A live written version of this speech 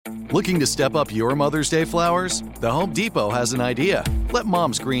Looking to step up your Mother's Day flowers? The Home Depot has an idea. Let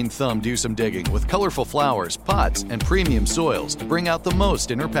Mom's green thumb do some digging with colorful flowers, pots, and premium soils to bring out the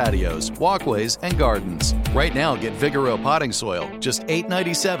most in her patios, walkways, and gardens. Right now, get Vigoro potting soil, just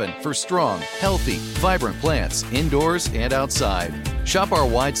 $8.97 for strong, healthy, vibrant plants indoors and outside. Shop our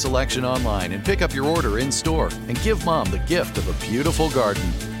wide selection online and pick up your order in-store and give Mom the gift of a beautiful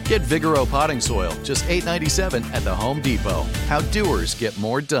garden. Get Vigoro potting soil, just $8.97 at the Home Depot. How doers get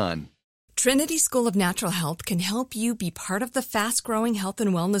more done. Trinity School of Natural Health can help you be part of the fast-growing health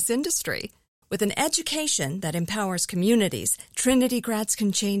and wellness industry. With an education that empowers communities, Trinity grads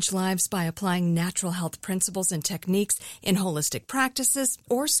can change lives by applying natural health principles and techniques in holistic practices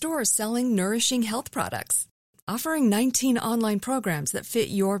or stores selling nourishing health products. Offering 19 online programs that fit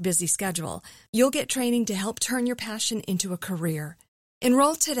your busy schedule, you'll get training to help turn your passion into a career.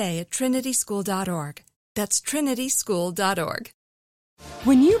 Enroll today at trinityschool.org. That's trinityschool.org.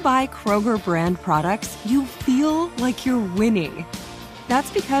 When you buy Kroger brand products, you feel like you're winning.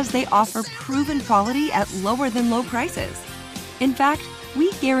 That's because they offer proven quality at lower than low prices. In fact,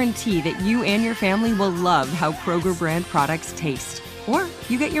 we guarantee that you and your family will love how Kroger brand products taste, or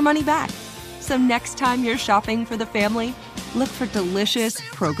you get your money back. So next time you're shopping for the family, look for delicious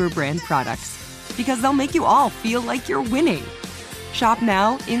Kroger brand products, because they'll make you all feel like you're winning. Shop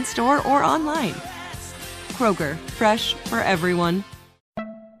now, in-store, or online. Kroger, fresh for everyone.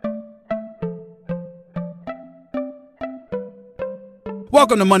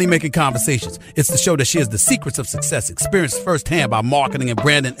 Welcome to Money Making Conversations. It's the show that shares the secrets of success, experienced firsthand by marketing and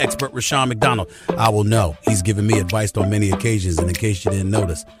branding expert Rushion McDonald. I will know he's given me advice on many occasions, and in case you didn't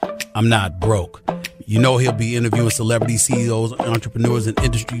notice, I'm not broke. You know he'll be interviewing celebrity CEOs, entrepreneurs, and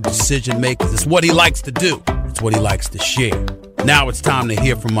industry decision makers. It's what he likes to do. It's what he likes to share. Now it's time to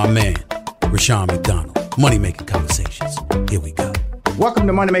hear from my man, Rushion McDonald. Money Making Conversations. Here we go. Welcome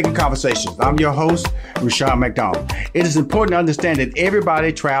to Money Making Conversations. I'm your host, Rushion McDonald. It is important to understand that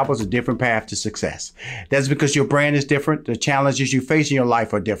everybody travels a different path to success. That's because your brand is different. The challenges you face in your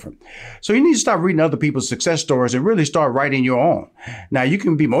life are different. So you need to start reading other people's success stories and really start writing your own. Now, you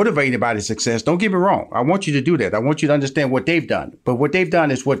can be motivated by the success. Don't get me wrong. I want you to do that. I want you to understand what they've done. But what they've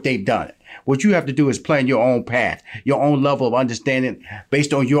done is what they've done. What you have to do is plan your own path, your own level of understanding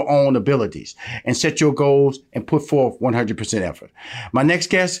based on your own abilities, and set your goals and put forth 100% effort. My next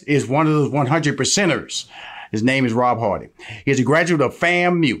guest is one of those 100%ers. His name is Rob Hardy. He's a graduate of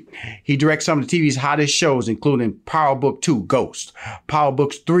FAMU. He directs some of the TV's hottest shows, including Power Book 2, Ghost, Power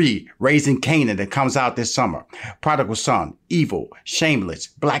Books 3, Raising Canaan, that comes out this summer, Prodigal Son, Evil, Shameless,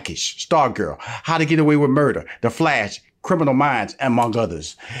 Blackish, Stargirl, How to Get Away with Murder, The Flash, Criminal Minds, among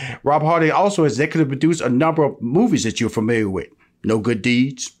others. Rob Hardy also executive produced a number of movies that you're familiar with. No Good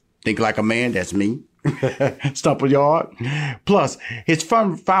Deeds, Think Like a Man, that's me, Stump Yard. Plus, his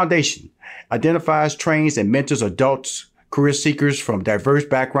foundation identifies, trains, and mentors adults, career seekers from diverse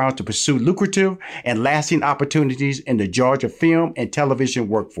backgrounds to pursue lucrative and lasting opportunities in the Georgia film and television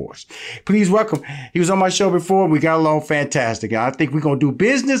workforce. Please welcome, he was on my show before, we got along fantastic, and I think we're going to do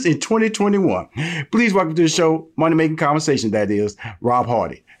business in 2021. Please welcome to the show, Money Making Conversation, that is, Rob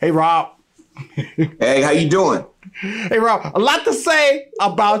Hardy. Hey, Rob. Hey, how you doing? Hey, Rob, a lot to say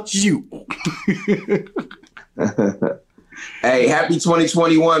about you. Hey, happy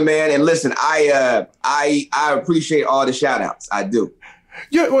 2021, man. And listen, I appreciate all the shout outs. I do.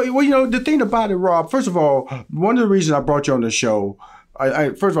 Yeah, well, you know, the thing about it, Rob, first of all, one of the reasons I brought you on the show,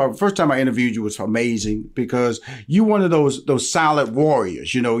 first of all, first time I interviewed you was amazing because you one of those silent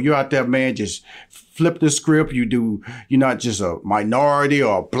warriors. You know, you're out there, man, just flip the script. You're not just a minority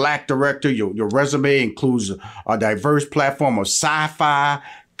or a black director. Your resume includes a diverse platform of sci-fi,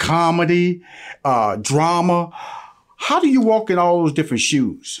 comedy, drama. How do you walk in all those different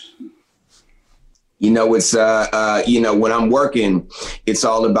shoes? You know, it's, when I'm working, it's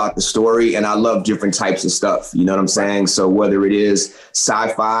all about the story, and I love different types of stuff. You know what I'm saying? So whether it is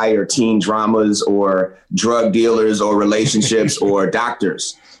sci-fi or teen dramas or drug dealers or relationships or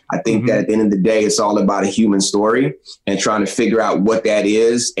doctors, I think that at the end of the day, it's all about a human story and trying to figure out what that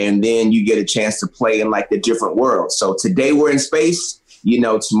is. And then you get a chance to play in like the different worlds. So today we're in space. You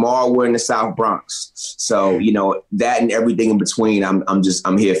know, tomorrow we're in the South Bronx. So, you know, that and everything in between,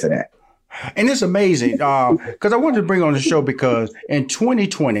 I'm here for that. And it's amazing because I wanted to bring on the show because in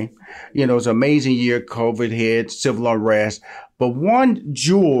 2020, you know, it's an amazing year. COVID hit, civil unrest. But one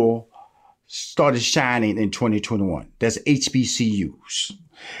jewel started shining in 2021. That's HBCUs.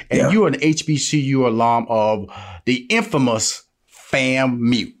 And you're an HBCU alum of the infamous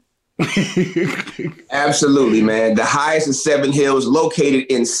FAMU. Absolutely, man. The highest of 7 hills located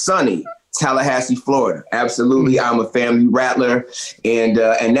in sunny Tallahassee, Florida. Absolutely. I'm a FAMU Rattler. And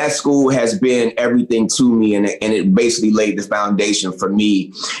that school has been everything to me. And it basically laid the foundation for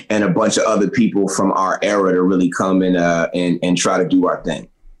me and a bunch of other people from our era to really come and try to do our thing.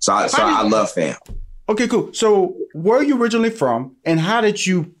 So I love FAM. Okay, cool. So where are you originally from, and how did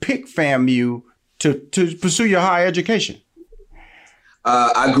you pick FAMU to pursue your higher education?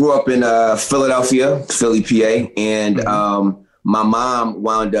 I grew up in Philadelphia, Philly, PA, and my mom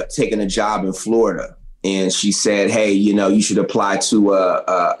wound up taking a job in Florida. And she said, hey, you should apply to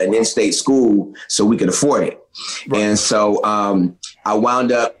an in-state school so we could afford it. Right. And so I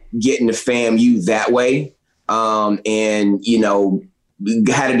wound up getting to FAMU that way.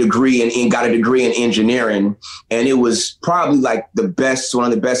 Had a degree and got a degree in engineering. And it was probably like one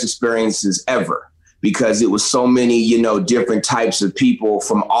of the best experiences ever, because it was so many, different types of people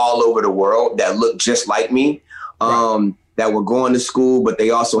from all over the world that looked just like me, that were going to school, but they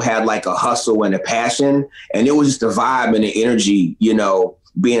also had like a hustle and a passion. And it was just a vibe and an energy,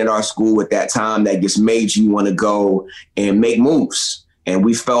 being at our school at that time that just made you want to go and make moves. And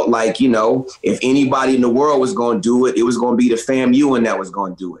we felt like, if anybody in the world was going to do it, it was going to be the FAMU and that was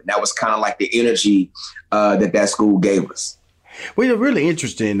going to do it. And that was kind of like the energy that school gave us. Well, it's really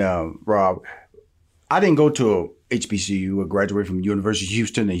interesting, Rob. I didn't go to a HBCU. I graduated from University of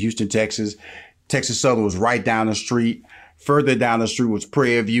Houston in Houston, Texas. Texas Southern was right down the street. Further down the street was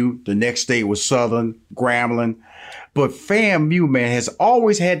Prairie View. The next state was Southern, Grambling. But FAMU, man, has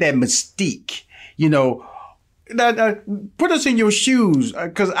always had that mystique, put us in your shoes,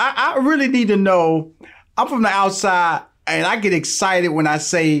 because I really need to know. I'm from the outside, and I get excited when I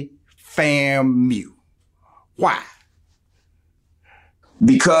say FAMU. Why?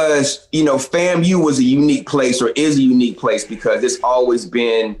 Because, FAMU was a unique place, or is a unique place, because it's always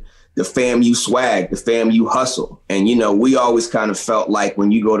been the FAMU swag, the FAMU hustle. And, we always kind of felt like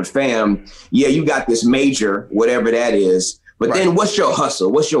when you go to FAM, you got this major, whatever that is. But then what's your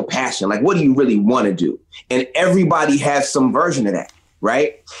hustle? What's your passion? Like, what do you really want to do? And everybody has some version of that,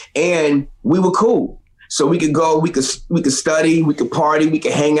 right? And we were cool. So we could go, we could study, we could party, we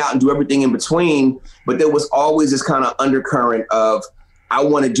could hang out and do everything in between. But there was always this kind of undercurrent of, I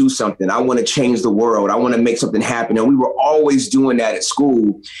want to do something. I want to change the world. I want to make something happen. And we were always doing that at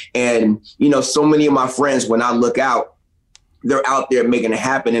school. And, so many of my friends, when I look out, they're out there making it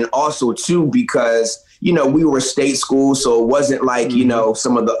happen. And also, too, because we were a state school, so it wasn't like,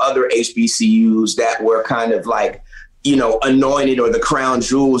 some of the other HBCUs that were kind of like, anointed or the crown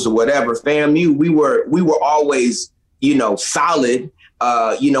jewels or whatever. FAMU, we were always, solid,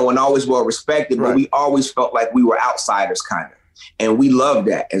 and always well respected, but we always felt like we were outsiders kind of. And we loved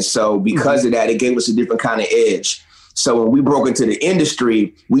that. And so because of that, it gave us a different kind of edge. So when we broke into the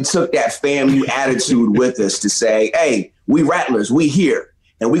industry, we took that FAMU attitude with us to say, hey, we Rattlers, we here.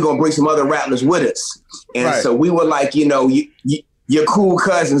 And we're going to bring some other Rattlers with us. And so we were like, your cool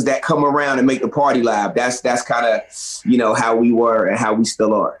cousins that come around and make the party live. That's kind of, how we were and how we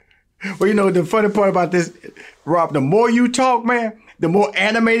still are. Well, the funny part about this, Rob, the more you talk, man, the more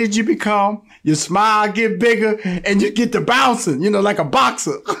animated you become. Your smile get bigger and you get to bouncing, like a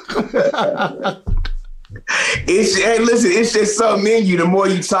boxer. It's just something in you. The more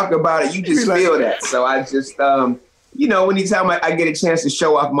you talk about it, you just feel that. So I just, anytime I get a chance to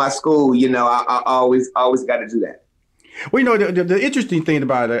show off my school, I always got to do that. Well, the interesting thing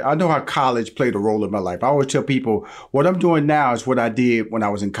about it, I know how college played a role in my life. I always tell people what I'm doing now is what I did when I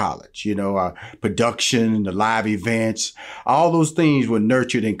was in college. Production, the live events, all those things were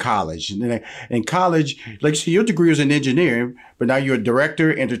nurtured in college. And then in college, like you see, your degree was in engineering, but now you're a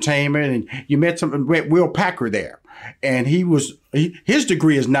director, entertainment, and you met Will Packer there. And his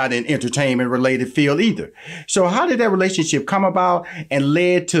degree is not in entertainment related field either. So how did that relationship come about and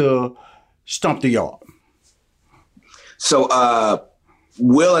led to Stump the Yard? So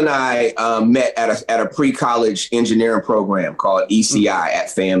Will and I met at a pre-college engineering program called ECI at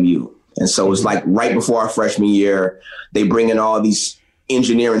FAMU. And so it was like right before our freshman year, they bring in all these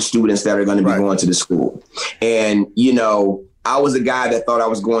engineering students that are going to be going to the school. And, I was a guy that thought I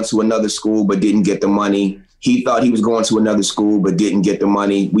was going to another school but didn't get the money. He thought he was going to another school but didn't get the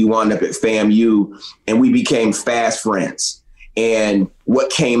money. We wound up at FAMU and we became fast friends. And what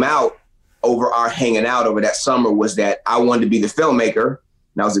came out over our hanging out over that summer was that I wanted to be the filmmaker.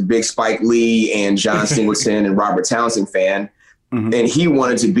 And I was a big Spike Lee and John Singleton and Robert Townsend fan. And he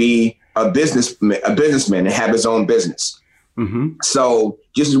wanted to be a businessman and have his own business. So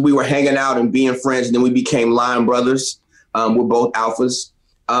just as we were hanging out and being friends, and then we became line brothers. We're both alphas.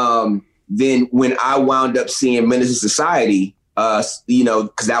 Then when I wound up seeing Menace to Society,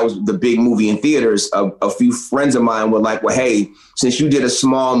 because that was the big movie in theaters, a few friends of mine were like, well, hey, since you did a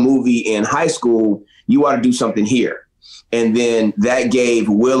small movie in high school, you ought to do something here. And then that gave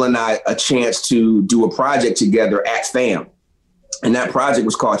Will and I a chance to do a project together at FAM. And that project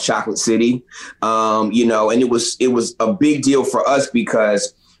was called Chocolate City. And it was a big deal for us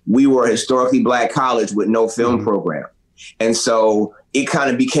because we were a historically Black college with no film program. And so it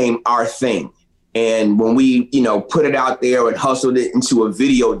kind of became our thing. And when we, put it out there and hustled it into a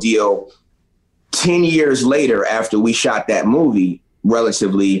video deal, 10 years later, after we shot that movie,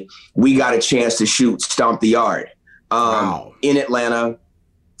 relatively, we got a chance to shoot Stomp the Yard in Atlanta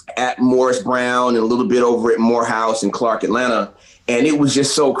at Morris Brown and a little bit over at Morehouse in Clark, Atlanta. And it was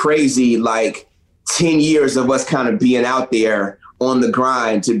just so crazy, like 10 years of us kind of being out there on the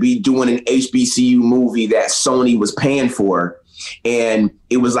grind to be doing an HBCU movie that Sony was paying for. And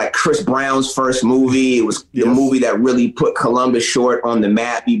it was like Chris Brown's first movie. It was the movie that really put Columbus Short on the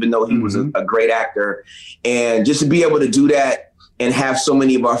map, even though he was a great actor. And just to be able to do that and have so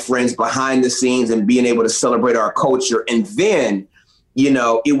many of our friends behind the scenes and being able to celebrate our culture. And then,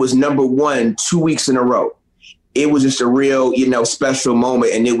 it was number 1 2 weeks in a row. It was just a real, special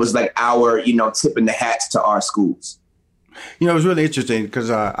moment. And it was like our, tipping the hats to our schools. It was really interesting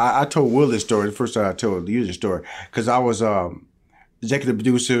because I told Will this story. The first time I told you this story, because I was executive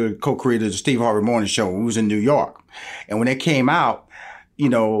producer, co-creator of the Steve Harvey Morning Show. We was in New York. And when it came out,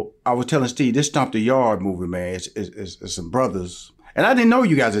 I was telling Steve, this Stomp the Yard movie, man, it's some brothers. And I didn't know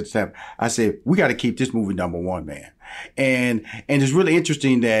you guys at the time. I said, we got to keep this movie number 1, man. And it's really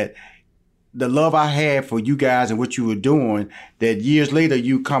interesting that the love I had for you guys and what you were doing, that years later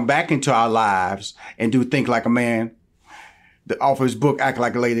you come back into our lives and do Think Like a Man. The author of his book, Act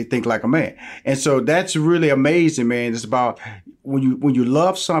Like a Lady, Think Like a Man. And so that's really amazing, man. It's about when you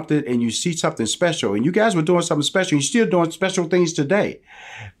love something and you see something special, and you guys were doing something special, you're still doing special things today.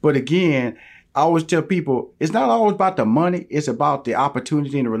 But again, I always tell people, it's not always about the money, it's about the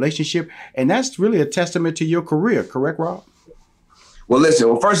opportunity and the relationship. And that's really a testament to your career, correct, Rob? Well,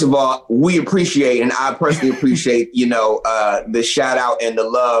 listen, first of all, we appreciate, and I personally appreciate, the shout out and the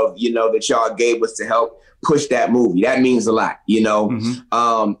love, that y'all gave us to help push that movie. That means a lot,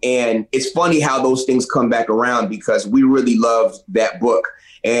 and it's funny how those things come back around because we really loved that book.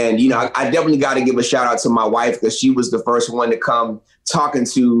 And, I definitely got to give a shout out to my wife because she was the first one to come talking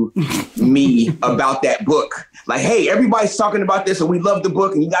to me about that book. Like, hey, everybody's talking about this and we love the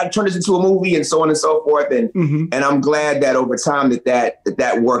book and you got to turn this into a movie and so on and so forth. And and I'm glad that over time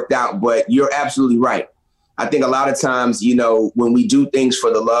that worked out. But you're absolutely right. I think a lot of times, when we do things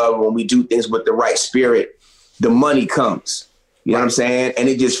for the love, when we do things with the right spirit, the money comes. You know what I'm saying? And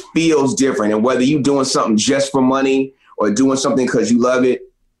it just feels different. And whether you're doing something just for money or doing something because you love it,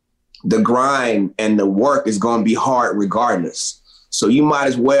 the grind and the work is going to be hard regardless. So you might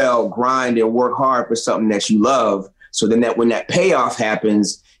as well grind and work hard for something that you love. So then that when that payoff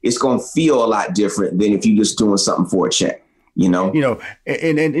happens, it's going to feel a lot different than if you're just doing something for a check. And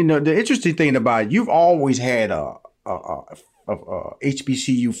the interesting thing about it, you've always had a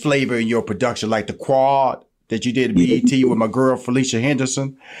HBCU flavor in your production, like the Quad that you did at BET with my girl Felicia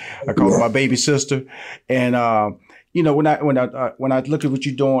Henderson. I call her my baby sister. And when I look at what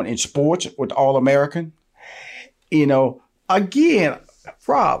you're doing in sports with All American, again,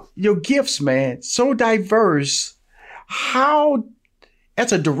 Rob, your gifts, man, so diverse. How?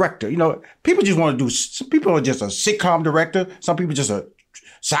 As a director, people just want to do, some people are just a sitcom director. Some people just a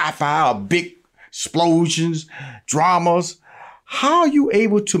sci-fi or big explosions, dramas. How are you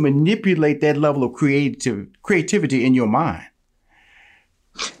able to manipulate that level of creativity in your mind?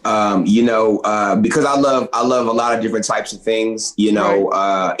 Because I love a lot of different types of things,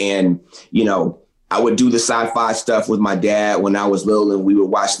 I would do the sci-fi stuff with my dad when I was little, and we would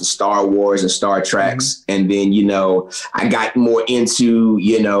watch the Star Wars and Star Treks. And then, I got more into,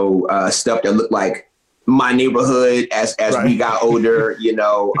 stuff that looked like my neighborhood as we got older,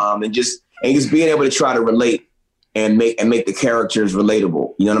 and just being able to try to relate and make the characters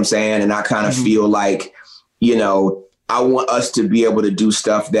relatable. You know what I'm saying? And I kind of feel like, I want us to be able to do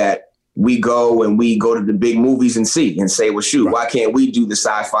stuff that we go to the big movies and see and say, well, shoot, why can't we do the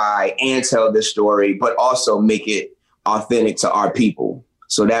sci-fi and tell this story, but also make it authentic to our people?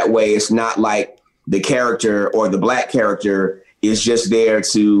 So that way it's not like the character or the Black character is just there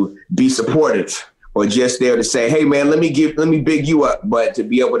to be supportive or just there to say, hey, man, let me big you up. But to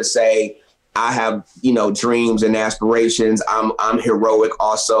be able to say, I have, dreams and aspirations. I'm heroic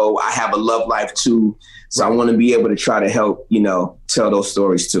also. I have a love life too. So I want to be able to try to help, tell those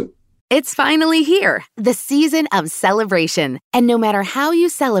stories too. It's finally here, the season of celebration. And no matter how you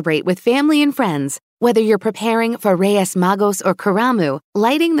celebrate with family and friends, Whether you're preparing for Reyes Magos or Karamu,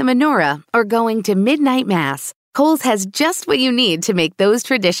 lighting the menorah, or going to midnight mass, Kohl's has just what you need to make those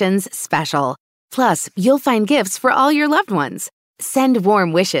traditions special. Plus, you'll find gifts for all your loved ones. Send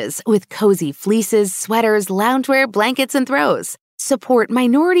warm wishes with cozy fleeces, sweaters, loungewear, blankets, and throws. Support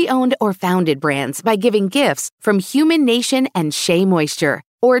minority-owned or founded brands by giving gifts from Human Nation and Shea Moisture.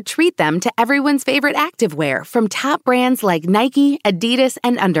 Or treat them to everyone's favorite activewear from top brands like Nike, Adidas,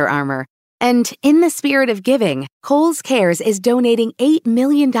 and Under Armour. And in the spirit of giving, Kohl's Cares is donating $8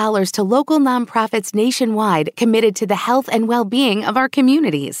 million to local nonprofits nationwide committed to the health and well-being of our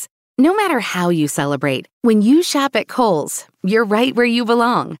communities. No matter how you celebrate, when you shop at Kohl's, you're right where you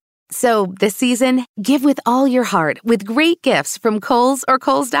belong. So this season, give with all your heart with great gifts from Kohl's or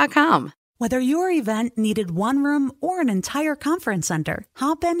Kohls.com. Whether your event needed one room or an entire conference center,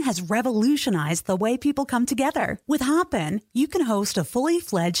 Hopin has revolutionized the way people come together. With Hopin, you can host a fully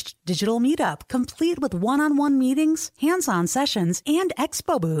fledged digital meetup, complete with one-on-one meetings, hands-on sessions, and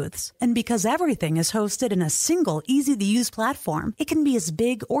expo booths. And because everything is hosted in a single, easy-to-use platform, it can be as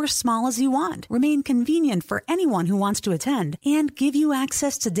big or small as you want, remain convenient for anyone who wants to attend, and give you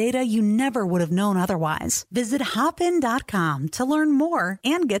access to data you never would have known otherwise. Visit hopin.com to learn more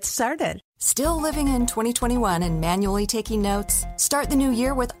and get started. Still living in 2021 and manually taking notes? Start the new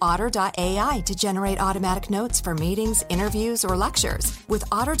year with Otter.ai to generate automatic notes for meetings, interviews, or lectures. With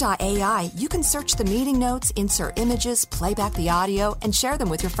Otter.ai, you can search the meeting notes, insert images, play back the audio, and share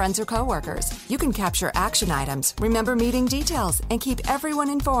them with your friends or coworkers. You can capture action items, remember meeting details, and keep everyone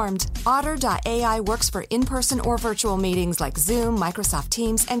informed. Otter.ai works for in-person or virtual meetings like Zoom, Microsoft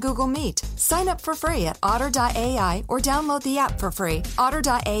Teams, and Google Meet. Sign up for free at Otter.ai or download the app for free.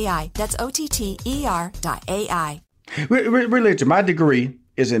 Otter.ai, that's OTTER.ai. Religion. My degree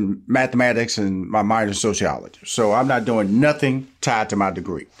is in mathematics and my minor in sociology. So I'm not doing nothing tied to my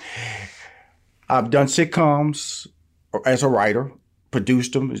degree. I've done sitcoms as a writer,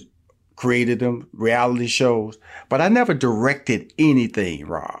 produced them, created them, reality shows, but I never directed anything,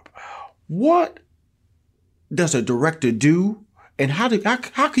 Rob. What does a director do, and how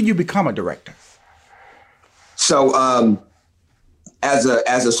can you become a director? So, as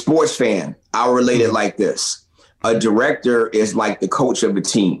a sports fan, I'll relate it like this. A director is like the coach of a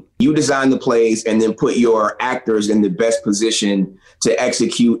team. You design the plays and then put your actors in the best position to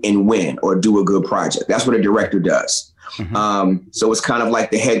execute and win or do a good project. That's what a director does. Mm-hmm. So it's kind of like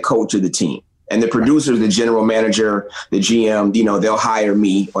the head coach of the team. And the producer, the general manager, the GM, they'll hire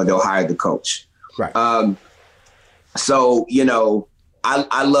me or they'll hire the coach. Right. So,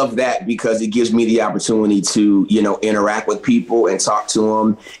 I love that because it gives me the opportunity to, interact with people and talk to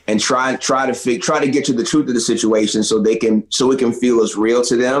them and try to get to the truth of the situation so it can feel as real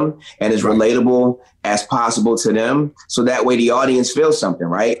to them and as relatable as possible to them. So that way the audience feels something,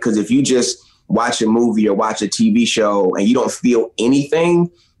 right? Because if you just watch a movie or watch a TV show and you don't feel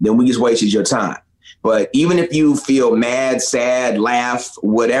anything, then we just wasted your time. But even if you feel mad, sad, laugh,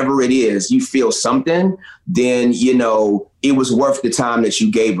 whatever it is, you feel something, then, it was worth the time that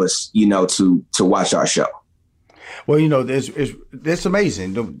you gave us, to watch our show. Well, it's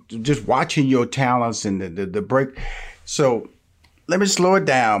amazing. Just watching your talents and the break. So let me slow it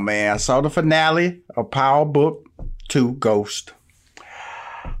down, man. I saw the finale of Power Book 2 Ghost.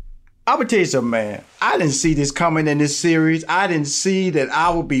 I'm going to tell you something, man. I didn't see this coming in this series. I didn't see that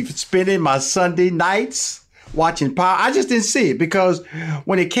I would be spending my Sunday nights watching Power. I just didn't see it because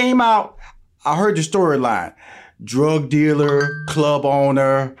when it came out, I heard the storyline. Drug dealer, club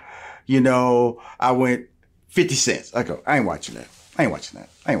owner, I went 50 cents. I go, I ain't watching that.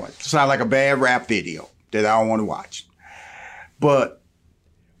 It sounds like a bad rap video that I don't want to watch. But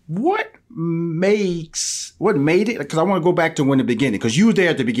what made it? Because I want to go back to the beginning, because you were there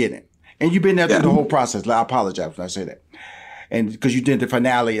at the beginning. And you've been there through the whole process. I apologize when I say that. And because you did the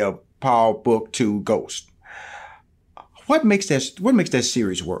finale of Power Book 2 Ghost. What makes that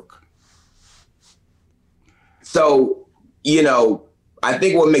series work? So, I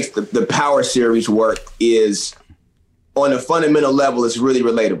think what makes the Power series work is on a fundamental level, it's really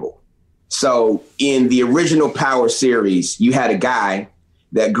relatable. So in the original Power series, you had a guy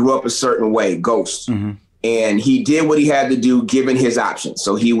that grew up a certain way, Ghost. Mm-hmm. And he did what he had to do given his options.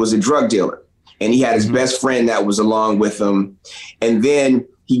 So he was a drug dealer and he had his best friend that was along with him. And then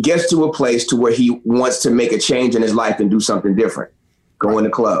he gets to a place to where he wants to make a change in his life and do something different, go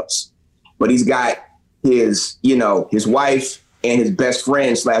into clubs. But he's got his wife and his best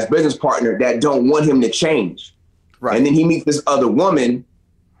friend / business partner that don't want him to change. Right. And then he meets this other woman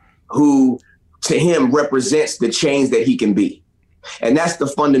who to him represents the change that he can be. And that's the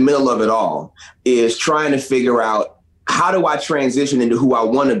fundamental of it all, is trying to figure out how do I transition into who I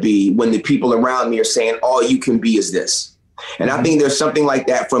want to be when the people around me are saying, all you can be is this? And I think there's something like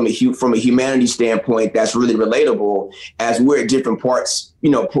that from a humanity standpoint that's really relatable as we're at different parts,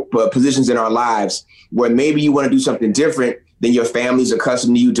 positions in our lives where maybe you want to do something different than your family's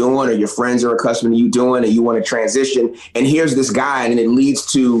accustomed to you doing or your friends are accustomed to you doing, and you want to transition. And here's this guy, and it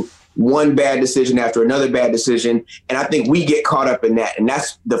leads to one bad decision after another bad decision. And I think we get caught up in that. And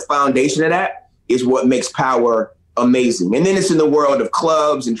that's the foundation of that is what makes Power amazing. And then it's in the world of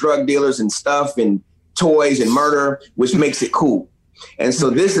clubs and drug dealers and stuff and toys and murder, which makes it cool. And so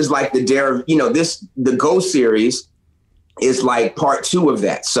this is like the Ghost series is like part 2 of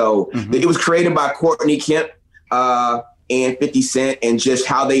that. So it was created by Courtney Kemp and 50 Cent, and just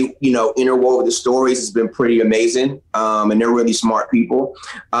how they, interwove the stories has been pretty amazing. And they're really smart people.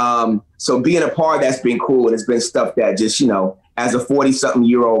 So being a part of that's been cool. And it's been stuff that just, as a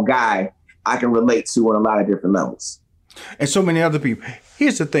 40-something-year-old guy, I can relate to on a lot of different levels. And so many other people.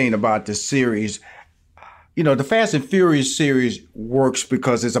 Here's the thing about this series. The Fast and Furious series works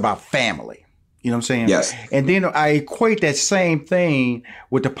because it's about family. You know what I'm saying? Yes. And then I equate that same thing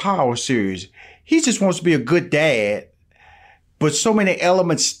with the Power series. He just wants to be a good dad, but so many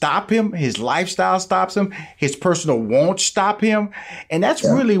elements stop him. His lifestyle stops him. His personal wants stop him. And that's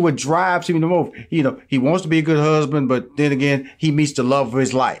really what drives him the most. He wants to be a good husband, but then again, he meets the love of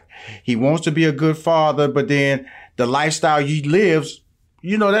his life. He wants to be a good father, but then the lifestyle he lives,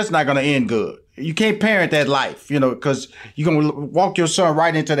 that's not going to end good. You can't parent that life, because you're going to walk your son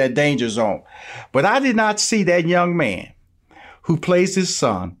right into that danger zone. But I did not see that young man who plays his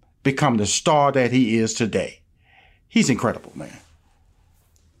son become the star that he is today. He's incredible, man.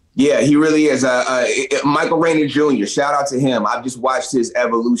 Yeah, he really is. Michael Raynor Jr., shout out to him. I've just watched his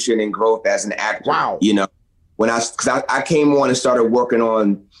evolution and growth as an actor. Wow. When I came on and started working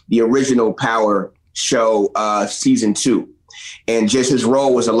on the original Power show, season 2. And just his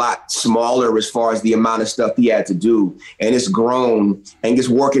role was a lot smaller as far as the amount of stuff he had to do. And it's grown, and just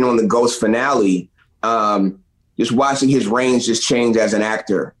working on the Ghost finale, just watching his range just change as an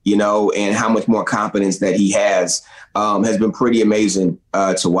actor, and how much more confidence that he has been pretty amazing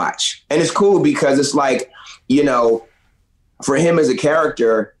to watch. And it's cool because it's like, for him as a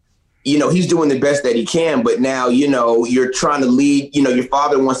character, he's doing the best that he can, but now, you're trying to lead, your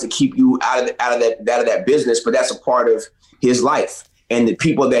father wants to keep you out of that business, but that's a part of his life. And the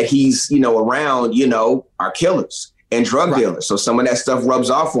people that he's, around, are killers and drug dealers. So some of that stuff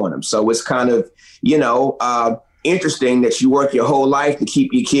rubs off on him. So it's kind of, interesting that you work your whole life to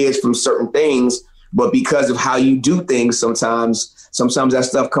keep your kids from certain things, but because of how you do things, sometimes that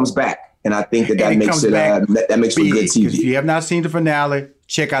stuff comes back. And I think that makes it, that makes for good TV. If you have not seen the finale,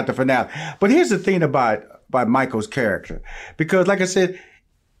 check out the finale. But here's the thing about Michael's character, because like I said,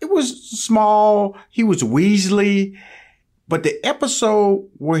 it was small. He was Weasley. But the episode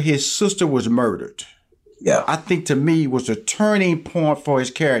where his sister was murdered, I think to me was a turning point for his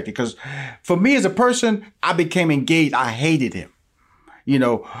character. Because for me as a person, I became engaged. I hated him.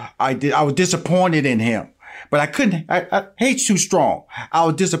 I was disappointed in him. But I couldn't. I hate's too strong. I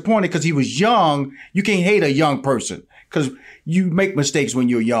was disappointed because he was young. You can't hate a young person because you make mistakes when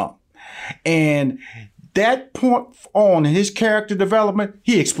you're young. And that point on in his character development,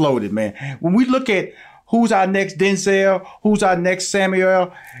 he exploded, man. When we look at who's our next Denzel? Who's our next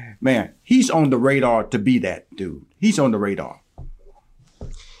Samuel? Man, he's on the radar to be that dude. He's on the radar.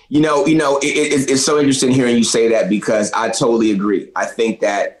 It's so interesting hearing you say that because I totally agree. I think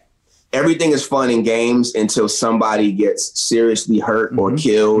that everything is fun in games until somebody gets seriously hurt or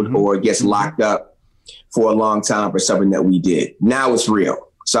killed or gets locked up for a long time for something that we did. Now it's real.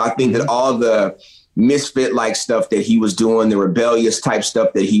 So I think that all the misfit-like stuff that he was doing, the rebellious type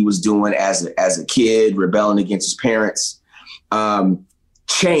stuff that he was doing as a kid, rebelling against his parents,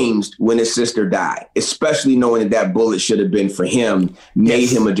 changed when his sister died, especially knowing that bullet should have been for him, made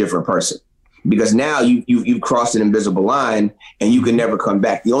him a different person. Because now you've crossed an invisible line and you can never come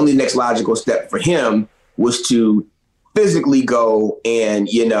back. The only next logical step for him was to physically go and,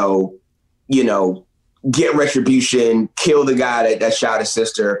 get retribution, kill the guy that shot his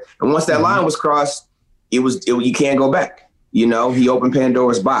sister. And once that line was crossed, you can't go back. He opened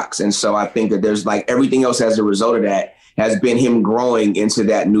Pandora's box. And so I think that there's like everything else as a result of that has been him growing into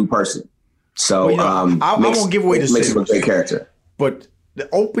that new person. So I won't give away the makes him a great character. But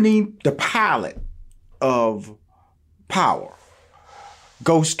the pilot of Power,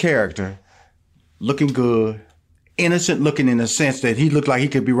 Ghost character, looking good, innocent looking in the sense that he looked like he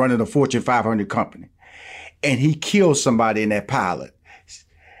could be running a Fortune 500 company. And he killed somebody in that pilot.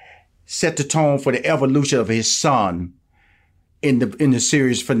 Set the tone for the evolution of his son in the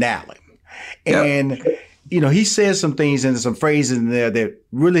series finale. And he says some things and some phrases in there that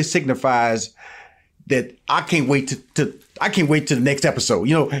really signifies that I can't wait to the next episode.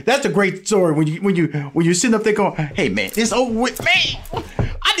 That's a great story when you're sitting up there going, hey man, it's over with, man.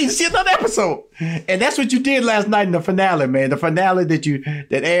 I need to see another episode. And that's what you did last night in the finale, man. The finale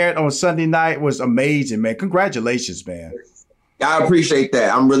that aired on Sunday night was amazing, man. Congratulations, man. I appreciate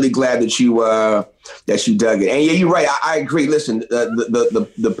that. I'm really glad that you dug it. And yeah, you're right. I agree. Listen,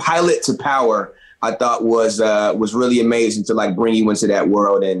 the pilot to Power, I thought was really amazing to like bring you into that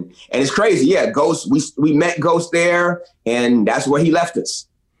world. And it's crazy. Yeah, Ghost, we met Ghost there, and that's where he left us.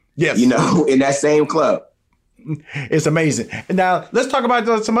 Yes. In that same club. It's amazing. And now let's talk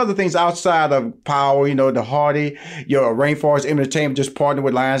about some other things outside of Power. The Hardy, your Rainforest Entertainment just partnered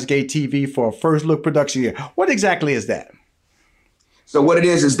with Lionsgate TV for a first look production here. What exactly is that? So what it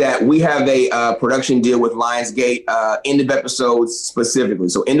is that we have a production deal with Lionsgate, End of Episode specifically.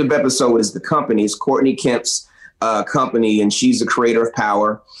 So End of Episode is the company. It's Courtney Kemp's company, and she's the creator of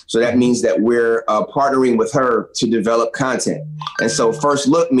Power. So that means that we're partnering with her to develop content. And so First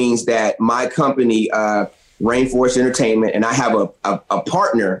Look means that my company, Rainforest Entertainment, and I have a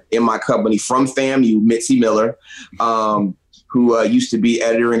partner in my company from FAMU, Mitzi Miller, who used to be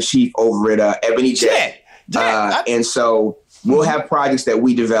editor-in-chief over at Ebony Jet. And so we'll have projects that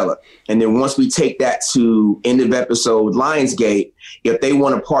we develop. And then once we take that to End of Episode Lionsgate, if they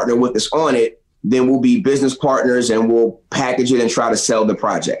want to partner with us on it, then we'll be business partners and we'll package it and try to sell the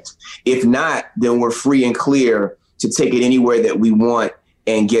project. If not, then we're free and clear to take it anywhere that we want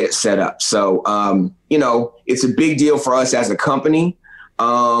and get it set up. So, it's a big deal for us as a company.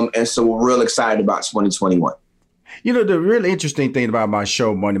 And so we're real excited about 2021. The really interesting thing about my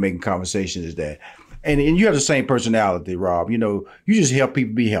show, Money Making Conversation, is that, and you have the same personality, Rob, you just help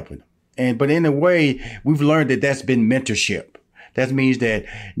people be helping. But in a way, we've learned that that's been mentorship. That means that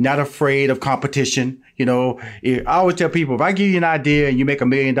not afraid of competition. I always tell people, if I give you an idea and you make $1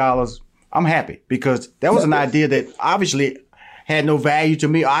 million, I'm happy, because that was an idea that obviously had no value to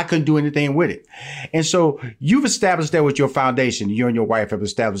me. I couldn't do anything with it. And so you've established that with your foundation. You and your wife have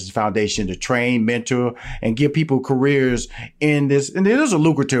established this foundation to train, mentor, and give people careers in this. And it is a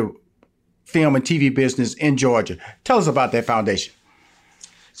lucrative film and TV business in Georgia. Tell us about that foundation.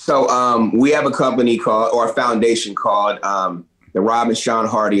 So we have a company a foundation called the Rob and Sean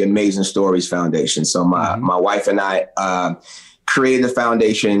Hardy Amazing Stories Foundation. So my wife and I created the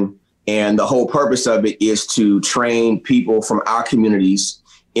foundation. And the whole purpose of it is to train people from our communities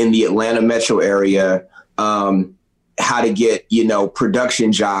in the Atlanta metro area how to get,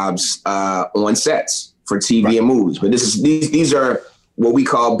 production jobs on sets for TV and movies. But these are what we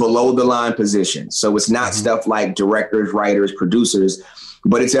call below the line positions. So it's not stuff like directors, writers, producers,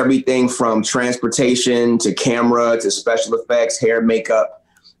 but it's everything from transportation to camera to special effects, hair, makeup.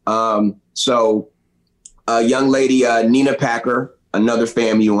 So a young lady, Nina Packer, another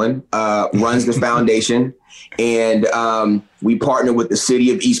FAMUan, runs the foundation. And we partner with the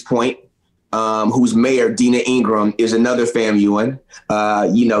city of East Point, whose mayor, Dina Ingram, is another FAMUan.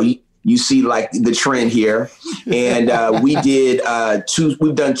 You see like the trend here. And we've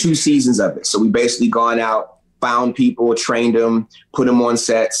done 2 seasons of it. So we basically gone out, found people, trained them, put them on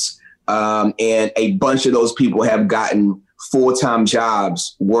sets. And a bunch of those people have gotten full-time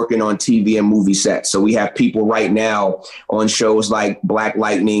jobs working on TV and movie sets. So we have people right now on shows like Black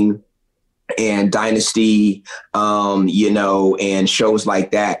Lightning and Dynasty, and shows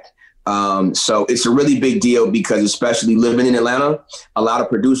like that. So it's a really big deal because, especially living in Atlanta, a lot of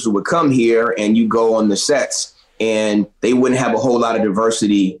producers would come here and you go on the sets and they wouldn't have a whole lot of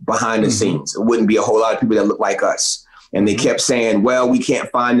diversity behind the scenes. It wouldn't be a whole lot of people that look like us. And they kept saying, well, we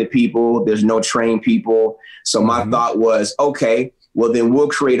can't find the people. There's no trained people. So my thought was, okay, well, then we'll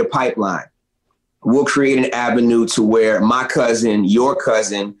create a pipeline. We'll create an avenue to where my cousin, your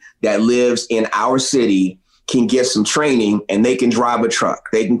cousin that lives in our city can get some training and they can drive a truck.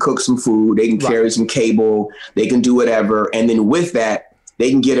 They can cook some food. They can carry some cable. They can do whatever. And then with that,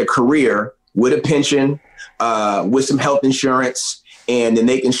 they can get a career with a pension, with some health insurance. And then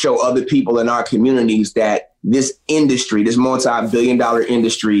they can show other people in our communities that this industry, this multi-billion-dollar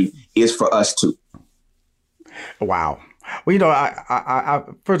industry, is for us too. Wow. Well, I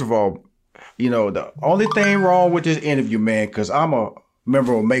first of all, the only thing wrong with this interview, man, because I'm a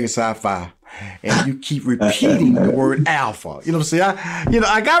member of Omega Sci-Fi, and you keep repeating the word alpha. You know what I'm saying?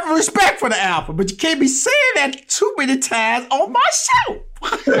 I got respect for the alpha, but you can't be saying that too many times on my show.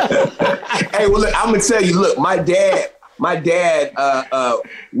 Hey, well, look, I'm gonna tell you. Look, my dad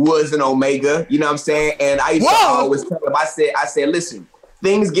was an Omega. You know what I'm saying? And I used to always tell him. I said, listen,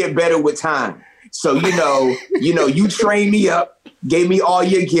 things get better with time. So, you trained me up, gave me all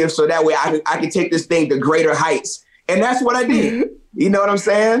your gifts so that way I could take this thing to greater heights. And that's what I did. You know what I'm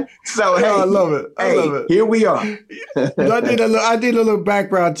saying? So, hey, I love it. I love it. Here we are. I did a little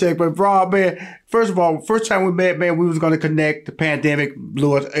background check, but Rob, man, first time we met, man, we was going to connect. The pandemic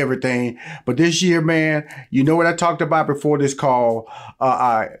blew us everything. But this year, man, you know what I talked about before this call?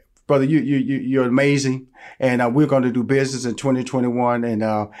 Brother, you're amazing. And we're going to do business in 2021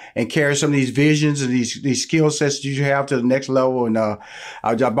 and carry some of these visions and these skill sets that you have to the next level. And I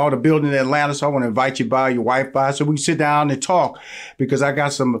bought a building in Atlanta, so I want to invite you by, your wife by, so we can sit down and talk, because I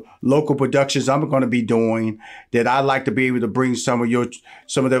got some local productions I'm going to be doing that I'd like to be able to bring some of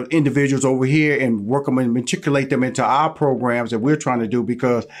the individuals over here and work them and matriculate them into our programs that we're trying to do.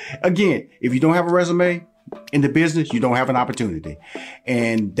 Because, again, if you don't have a resume in the business, you don't have an opportunity.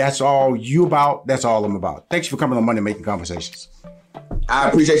 And that's all you about. That's all I'm about. Thanks for coming on Money Making Conversations. I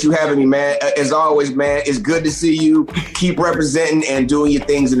appreciate you having me, man. As always, man, it's good to see you. Keep representing and doing your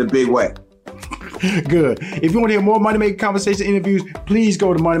things in a big way. Good. If you want to hear more Money Making Conversation interviews, please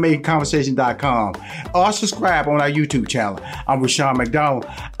go to moneymakingconversation.com or subscribe on our YouTube channel. I'm Rushion McDonald.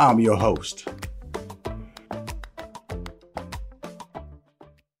 I'm your host.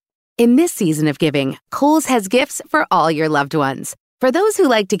 In this season of giving, Kohl's has gifts for all your loved ones. For those who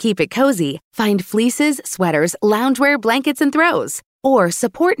like to keep it cozy, find fleeces, sweaters, loungewear, blankets, and throws. Or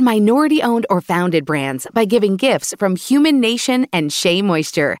support minority-owned or founded brands by giving gifts from Human Nation and Shea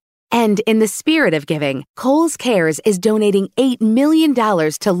Moisture. And in the spirit of giving, Kohl's Cares is donating $8 million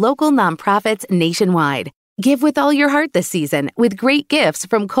to local nonprofits nationwide. Give with all your heart this season with great gifts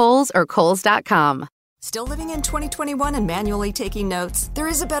from Kohl's or Kohls.com. Still living in 2021 and manually taking notes? There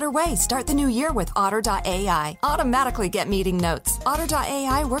is a better way. Start the new year with Otter.ai. Automatically get meeting notes.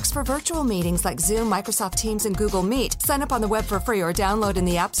 Otter.ai works for virtual meetings like Zoom, Microsoft Teams, and Google Meet. Sign up on the web for free or download in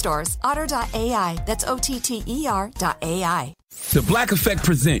the app stores. Otter.ai. That's OTTER.ai. The Black Effect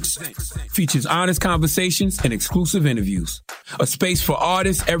Presents features honest conversations and exclusive interviews. A space for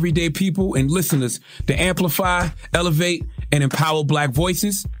artists, everyday people, and listeners to amplify, elevate, and empower Black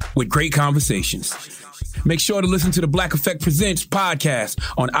voices with great conversations. Make sure to listen to the Black Effect Presents podcast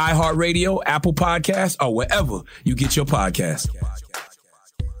on iHeartRadio, Apple Podcasts, or wherever you get your podcasts.